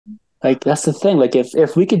Like, that's the thing. Like,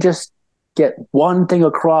 if we could just get one thing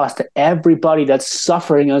across to everybody that's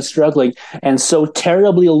suffering and struggling and so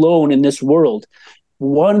terribly alone in this world,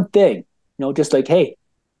 one thing, just like, hey,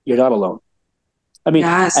 you're not alone. I mean,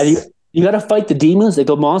 and Yes. you got to fight the demons,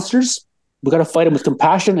 the monsters. We got to fight them with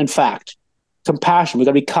compassion and fact. Compassion. We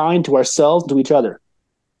got to be kind to ourselves, to each other.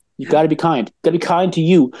 You Yeah. got to be kind. You got to be kind to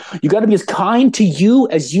you. You got to be as kind to you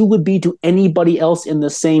as you would be to anybody else in the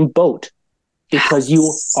same boat, because you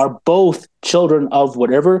Yes. are both children of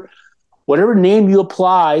whatever name you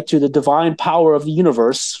apply to the divine power of the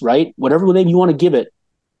universe, right? Whatever name you want to give it,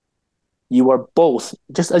 you are both.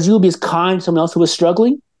 Just as you would be as kind to someone else who is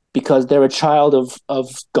struggling because they're a child of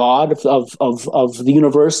God, of the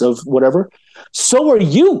universe, of whatever, so are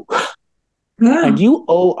you. Yeah. And you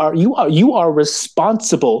are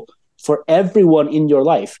responsible for everyone in your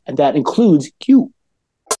life, and that includes you.